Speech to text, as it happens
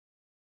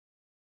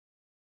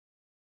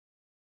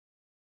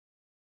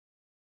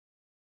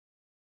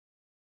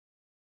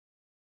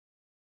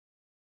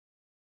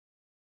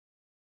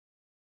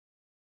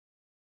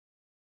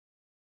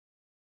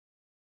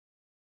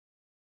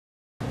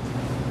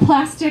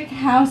Plastic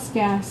house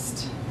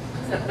guest.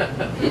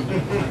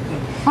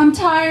 I'm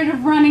tired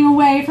of running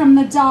away from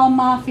the doll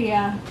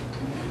mafia.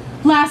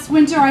 Last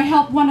winter I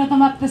helped one of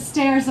them up the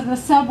stairs of the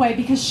subway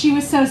because she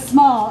was so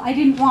small I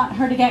didn't want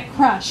her to get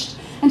crushed,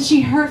 and she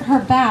hurt her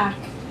back.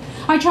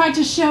 I tried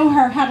to show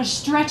her how to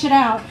stretch it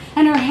out,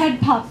 and her head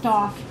popped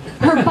off.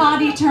 Her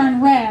body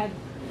turned red.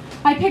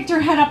 I picked her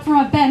head up from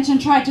a bench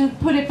and tried to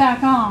put it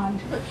back on.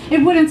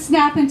 It wouldn't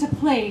snap into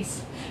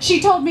place. She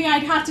told me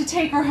I'd have to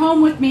take her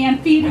home with me and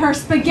feed her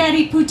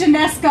spaghetti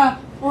puttanesca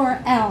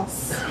or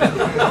else.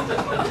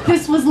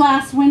 This was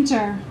last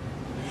winter.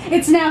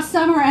 It's now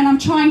summer and I'm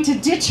trying to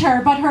ditch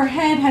her, but her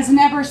head has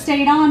never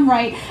stayed on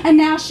right, and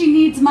now she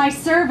needs my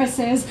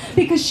services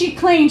because she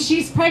claims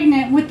she's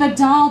pregnant with the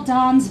doll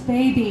Don's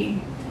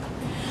baby.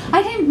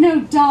 I didn't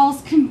know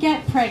dolls can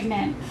get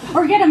pregnant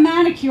or get a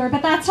manicure,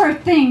 but that's her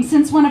thing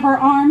since one of her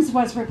arms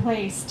was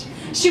replaced.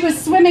 She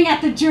was swimming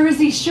at the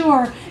Jersey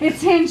Shore.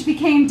 Its hinge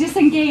became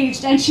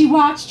disengaged and she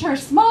watched her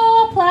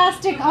small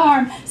plastic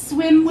arm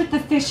swim with the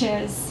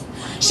fishes.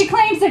 She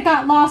claims it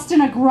got lost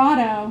in a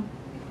grotto.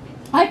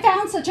 I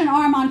found such an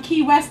arm on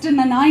Key West in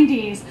the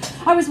 90s.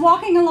 I was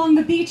walking along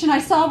the beach and I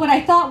saw what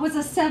I thought was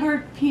a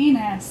severed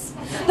penis.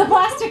 The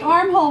plastic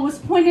armhole was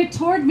pointed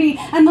toward me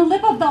and the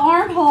lip of the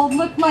armhole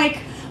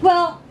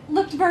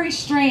looked very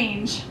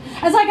strange.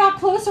 As I got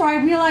closer, I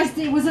realized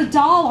it was a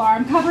doll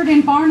arm covered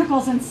in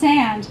barnacles and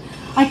sand.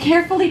 I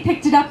carefully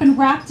picked it up and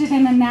wrapped it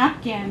in a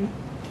napkin.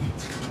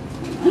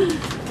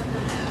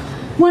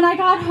 When I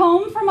got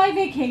home from my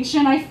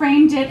vacation, I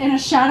framed it in a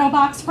shadow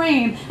box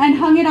frame and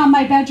hung it on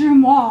my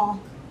bedroom wall.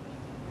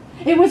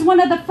 It was one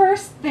of the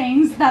first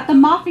things that the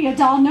mafia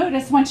doll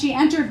noticed when she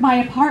entered my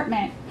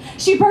apartment.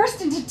 She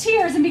burst into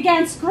tears and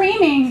began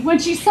screaming when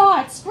she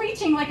saw it,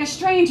 screeching like a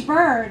strange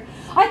bird.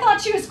 I thought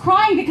she was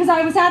crying because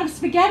I was out of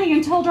spaghetti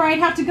and told her I'd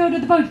have to go to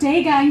the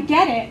bodega and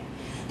get it.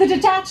 The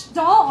detached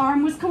doll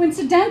arm was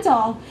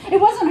coincidental.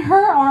 It wasn't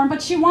her arm,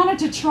 but she wanted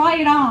to try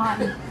it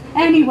on.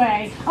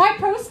 Anyway, I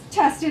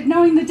protested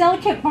knowing the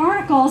delicate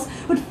barnacles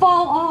would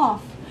fall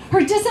off.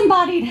 Her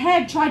disembodied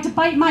head tried to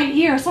bite my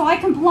ear, so I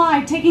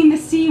complied, taking the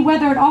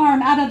sea-weathered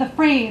arm out of the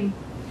frame.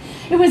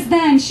 It was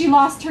then she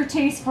lost her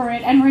taste for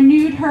it and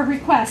renewed her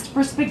request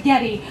for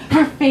spaghetti,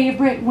 her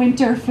favorite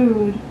winter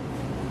food.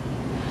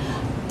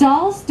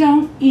 Dolls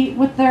don't eat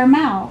with their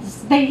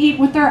mouths, they eat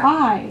with their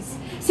eyes.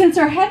 Since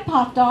her head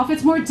popped off,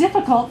 it's more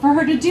difficult for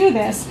her to do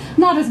this,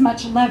 not as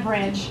much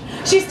leverage.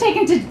 She's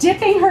taken to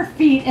dipping her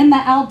feet in the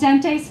al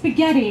dente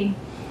spaghetti.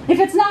 If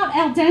it's not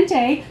al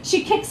dente,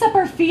 she kicks up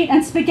her feet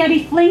and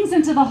spaghetti flings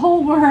into the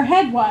hole where her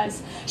head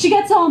was. She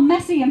gets all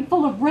messy and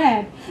full of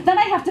red. Then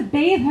I have to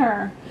bathe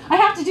her. I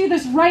have to do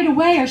this right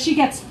away or she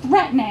gets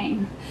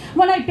threatening.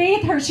 When I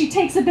bathe her, she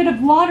takes a bit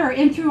of water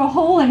in through a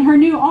hole in her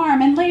new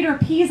arm and later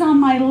pees on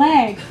my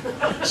leg.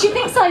 She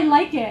thinks I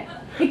like it.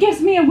 It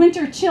gives me a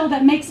winter chill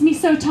that makes me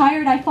so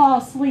tired I fall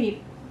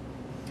asleep.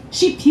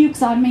 She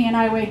pukes on me and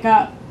I wake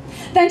up.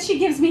 Then she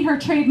gives me her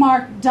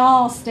trademark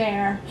doll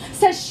stare,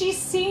 says she's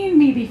seen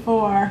me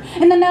before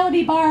in the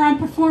Melody Bar on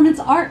performance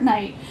art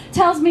night,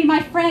 tells me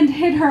my friend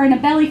hid her in a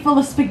belly full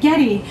of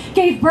spaghetti,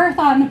 gave birth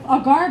on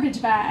a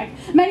garbage bag,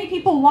 many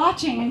people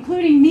watching,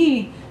 including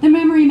me. The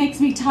memory makes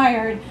me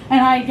tired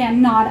and I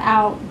again nod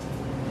out.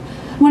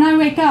 When I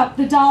wake up,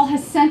 the doll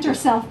has sent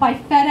herself by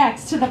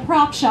FedEx to the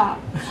prop shop.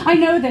 I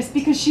know this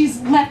because she's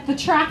left the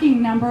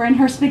tracking number and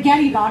her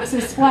spaghetti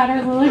boxes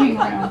splatter the living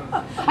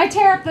room. I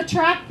tear up the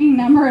tracking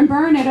number and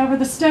burn it over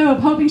the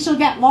stove, hoping she'll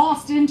get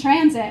lost in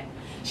transit.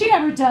 She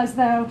never does,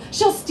 though.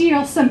 She'll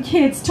steal some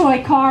kid's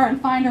toy car and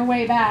find her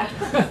way back.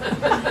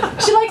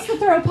 She likes to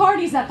throw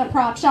parties at the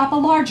prop shop, a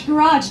large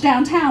garage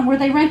downtown where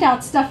they rent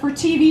out stuff for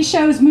TV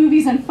shows,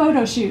 movies, and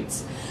photo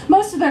shoots.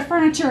 Most of their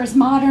furniture is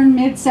modern,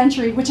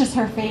 mid-century, which is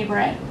her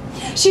favorite.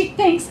 She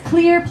thinks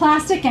clear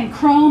plastic and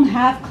chrome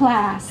have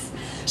class.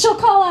 She'll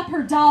call up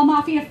her doll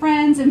mafia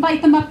friends,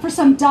 invite them up for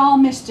some doll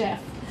mischief.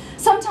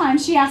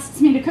 Sometimes she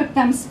asks me to cook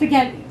them some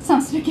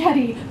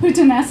spaghetti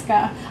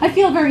puttanesca. I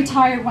feel very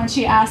tired when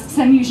she asks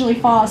and usually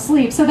fall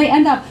asleep, so they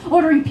end up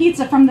ordering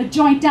pizza from the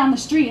joint down the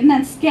street and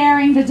then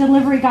scaring the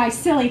delivery guy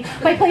silly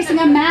by placing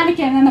a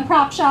mannequin in the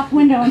prop shop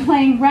window and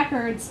playing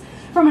records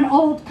from an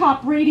old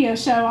cop radio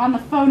show on the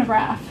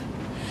phonograph.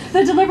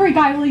 The delivery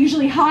guy will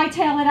usually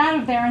hightail it out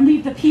of there and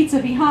leave the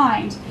pizza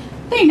behind.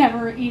 They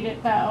never eat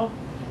it though,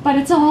 but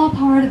it's all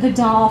part of the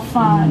doll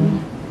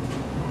fun.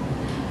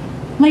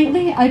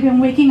 Lately, I've been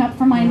waking up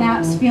from my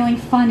naps feeling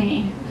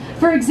funny.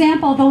 For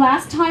example, the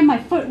last time my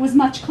foot was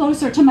much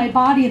closer to my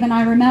body than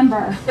I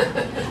remember.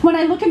 When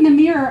I look in the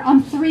mirror,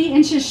 I'm 3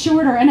 inches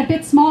shorter and a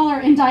bit smaller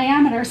in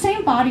diameter,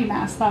 same body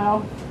mass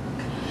though.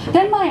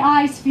 Then my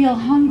eyes feel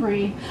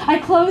hungry. I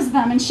close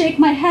them and shake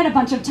my head a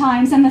bunch of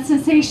times and the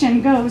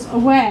sensation goes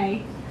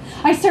away.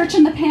 I search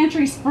in the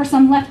pantry for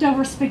some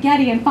leftover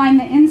spaghetti and find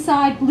the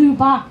inside blue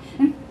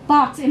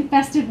box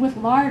infested with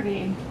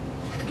larvae.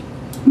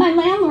 My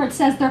landlord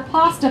says they're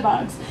pasta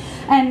bugs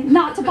and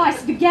not to buy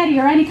spaghetti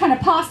or any kind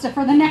of pasta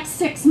for the next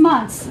 6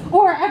 months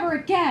or ever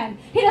again.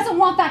 He doesn't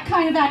want that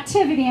kind of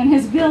activity in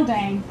his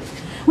building.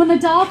 When the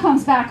doll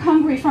comes back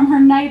hungry from her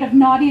night of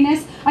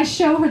naughtiness, I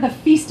show her the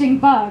feasting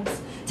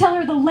bugs. Tell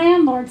her the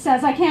landlord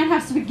says I can't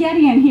have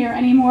spaghetti in here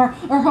anymore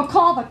or he'll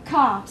call the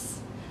cops.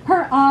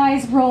 Her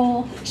eyes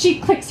roll. She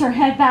clicks her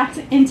head back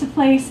into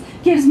place,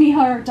 gives me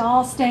her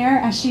doll stare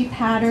as she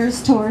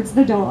patters towards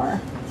the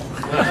door.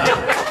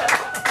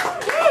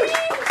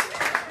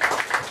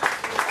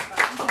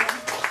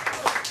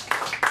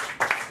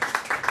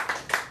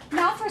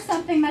 Now for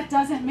something that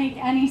doesn't make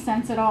any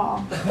sense at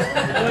all.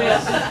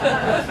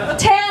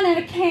 Tan in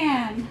a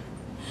can.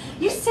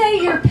 You say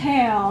you're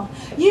pale.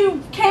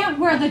 You can't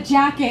wear the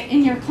jacket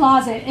in your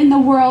closet in the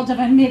world of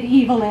a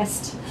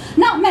medievalist.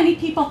 Not many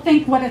people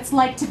think what it's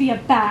like to be a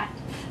bat.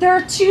 There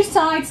are two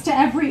sides to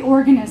every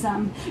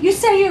organism. You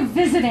say you're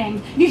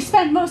visiting. You've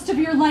spent most of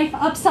your life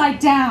upside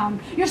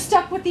down. You're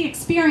stuck with the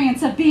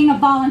experience of being a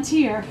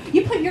volunteer.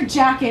 You put your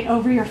jacket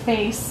over your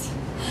face.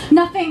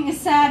 Nothing is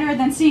sadder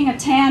than seeing a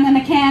tan in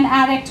a can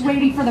addict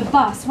waiting for the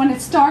bus when it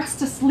starts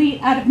to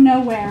sleet out of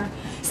nowhere.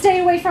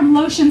 Stay away from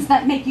lotions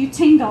that make you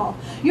tingle.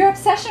 Your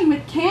obsession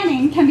with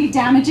canning can be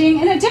damaging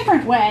in a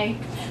different way.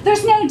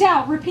 There's no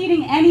doubt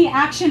repeating any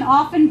action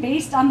often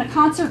based on the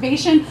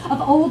conservation of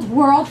old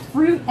world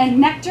fruit and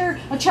nectar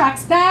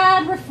attracts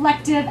bad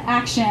reflective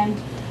action.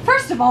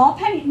 First of all,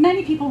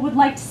 many people would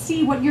like to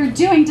see what you're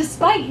doing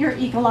despite your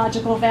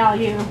ecological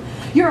value.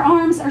 Your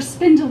arms are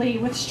spindly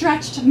with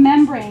stretched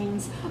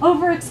membranes.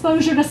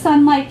 Overexposure to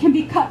sunlight can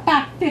be cut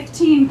back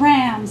 15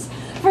 grams.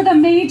 For the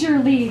major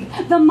league,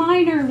 the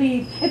minor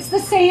league, it's the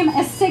same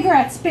as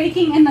cigarettes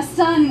baking in the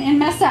sun in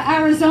Mesa,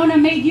 Arizona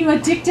made you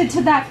addicted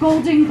to that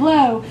golden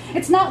glow.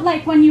 It's not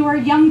like when you were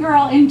a young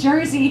girl in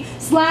Jersey,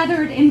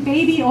 slathered in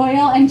baby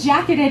oil and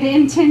jacketed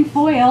in tin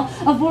foil,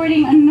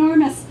 avoiding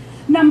enormous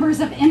numbers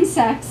of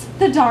insects,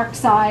 the dark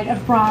side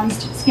of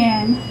bronzed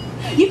skin.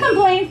 You can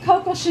blame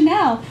Coco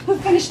Chanel, who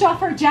finished off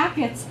her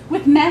jackets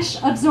with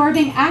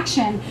mesh-absorbing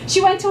action.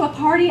 She went to a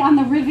party on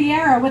the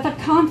Riviera with a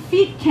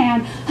confit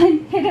can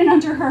hidden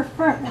under her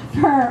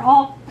fur,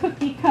 all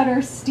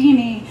cookie-cutter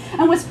steamy,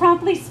 and was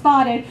promptly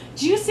spotted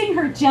juicing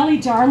her jelly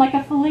jar like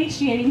a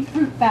fellatiating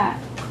fruit bat.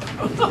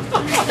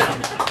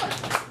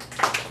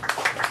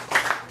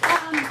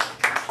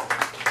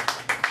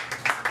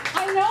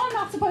 I know I'm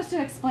not supposed to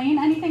explain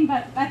anything,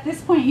 but at this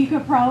point you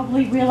could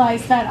probably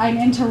realize that I'm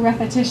into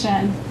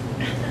repetition.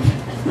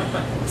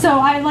 So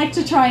I like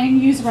to try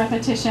and use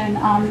repetition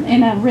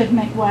in a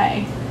rhythmic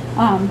way.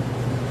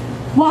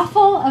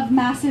 Waffle of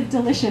massive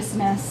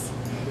deliciousness.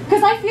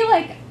 Because I feel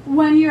like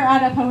when you're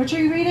at a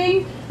poetry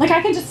reading, like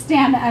I can just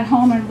stand at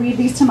home and read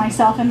these to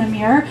myself in the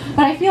mirror,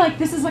 but I feel like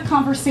this is a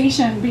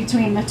conversation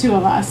between the two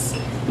of us.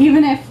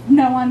 Even if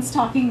no one's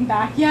talking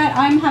back yet,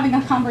 I'm having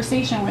a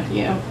conversation with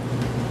you.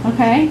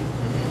 Okay?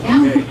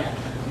 Yeah.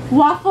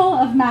 Waffle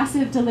of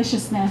massive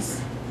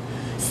deliciousness.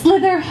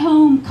 Slither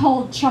home,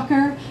 cold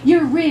trucker,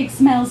 your rig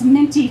smells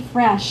minty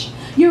fresh,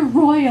 your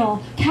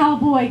royal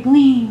cowboy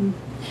gleam.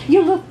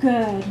 You look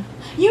good.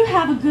 You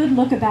have a good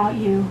look about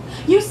you.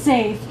 You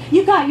safe.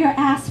 You got your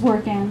ass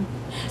working.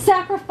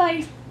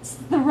 Sacrifice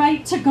the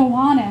right to go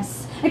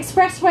honest.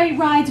 Expressway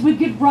rides with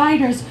good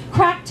riders,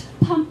 cracked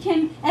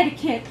pumpkin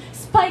etiquette,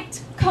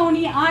 spiked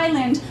Coney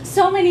Island.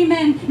 So many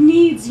men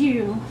needs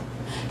you.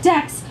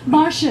 Decks,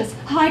 marshes,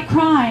 high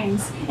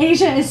crimes.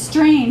 Asia is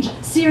strange,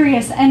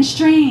 serious, and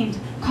strained.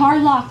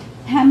 Carlock,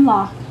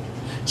 hemlock.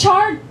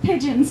 Charred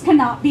pigeons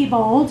cannot be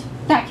bold.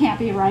 That can't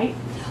be right.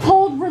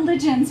 Hold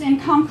religions in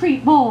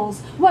concrete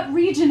bowls. What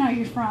region are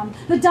you from?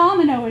 The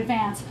domino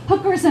advance.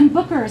 Hookers and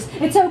bookers.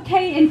 It's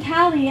okay in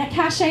Cali, a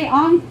cachet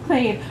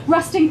enclave.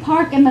 Rusting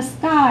park in the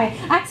sky.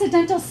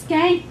 Accidental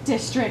skank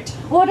district.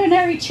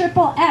 Ordinary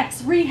triple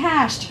X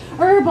rehashed.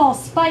 Herbal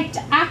spiked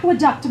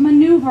aqueduct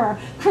maneuver.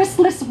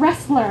 Chrysalis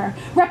wrestler.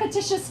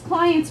 Repetitious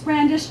clients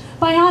brandish.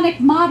 Bionic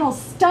models,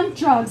 stunt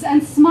drugs,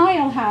 and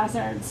smile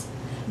hazards.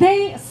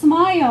 They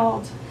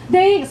smiled.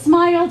 They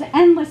smiled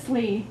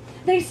endlessly.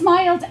 They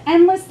smiled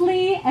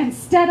endlessly and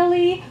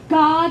steadily.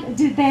 God,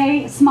 did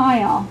they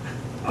smile.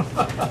 I'm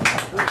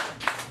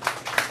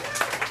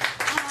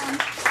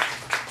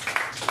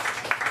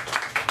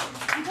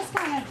just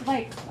kind of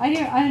like,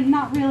 I'm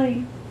not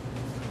really,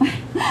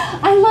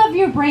 I love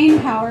your brain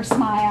power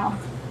smile.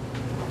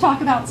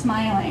 Talk about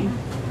smiling.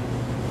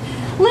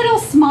 Little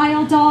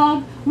smile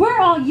dog, we're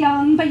all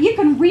young, but you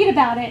can read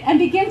about it and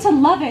begin to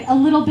love it a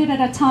little bit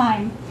at a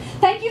time.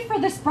 Thank you for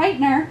this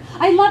brightener.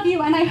 I love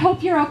you and I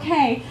hope you're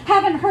okay.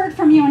 Haven't heard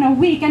from you in a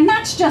week and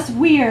that's just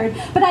weird,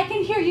 but I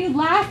can hear you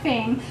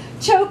laughing,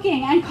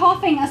 choking, and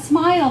coughing a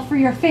smile for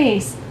your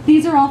face.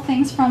 These are all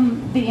things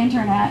from the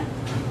internet.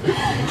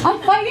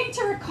 I'm fighting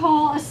to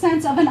recall a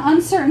sense of an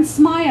uncertain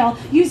smile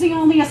using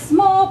only a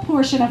small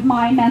portion of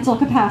my mental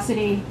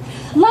capacity.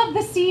 Love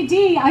the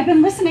CD. I've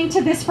been listening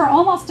to this for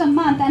almost a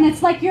month and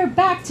it's like you're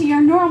back to your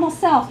normal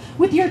self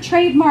with your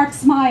trademark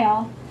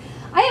smile.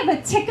 I have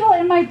a tickle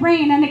in my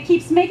brain and it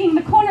keeps making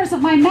the corners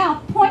of my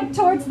mouth point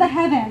towards the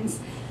heavens.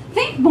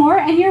 Think more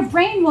and your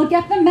brain will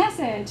get the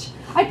message.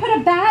 I put a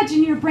badge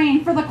in your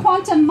brain for the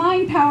quantum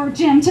mind power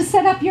gym to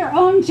set up your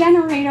own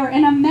generator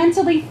in a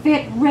mentally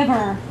fit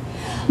river.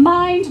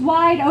 Mind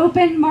wide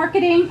open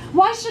marketing.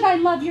 Why should I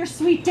love your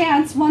sweet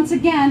dance? Once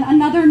again,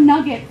 another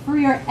nugget for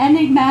your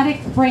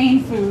enigmatic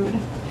brain food.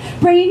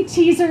 Brain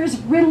teasers,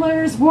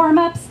 riddlers,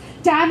 warm-ups,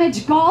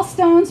 damage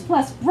gallstones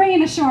plus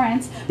brain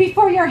assurance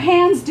before your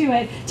hands do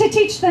it to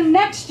teach the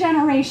next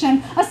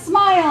generation a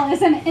smile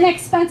is an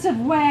inexpensive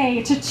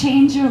way to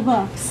change your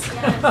looks.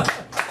 Yes.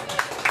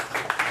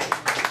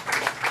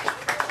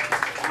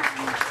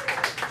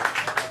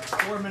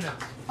 4 minutes.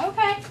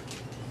 Okay,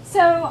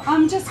 so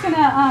I'm just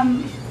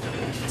gonna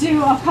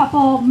do a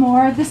couple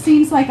more. This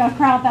seems like a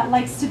crowd that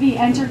likes to be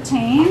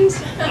entertained.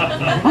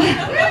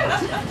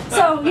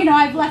 So, you know,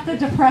 I've left the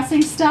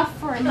depressing stuff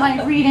for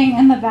light reading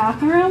in the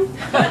bathroom. We'll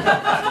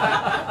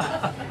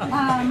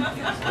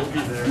be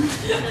there.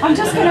 I'm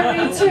just gonna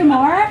read 2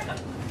 more.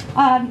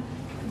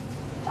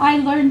 I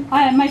learned,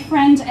 my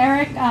friend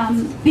Eric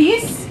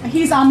Thies,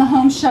 he's on the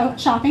Home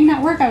Shopping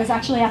Network. I was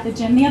actually at the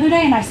gym the other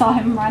day and I saw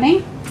him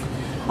running.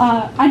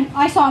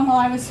 I saw him while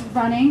I was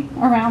running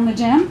around the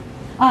gym.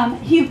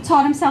 He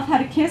taught himself how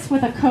to kiss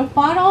with a Coke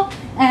bottle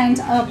and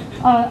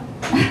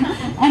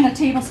and a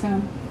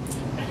tablespoon.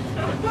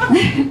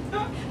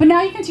 But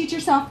now you can teach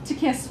yourself to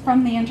kiss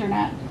from the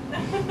internet.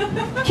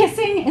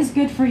 Kissing is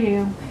good for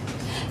you.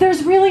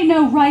 There's really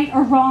no right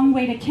or wrong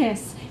way to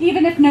kiss,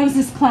 even if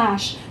noses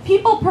clash.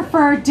 People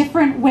prefer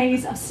different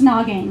ways of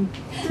snogging.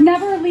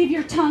 Never leave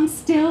your tongue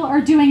still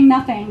or doing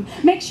nothing.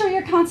 Make sure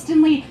you're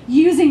constantly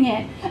using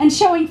it and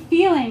showing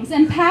feelings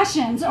and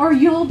passions, or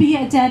you'll be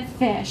a dead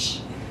fish.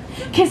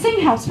 Kissing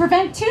helps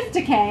prevent tooth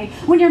decay.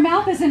 When your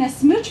mouth is in a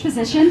smooch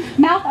position,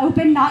 mouth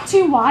open, not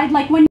too wide, like when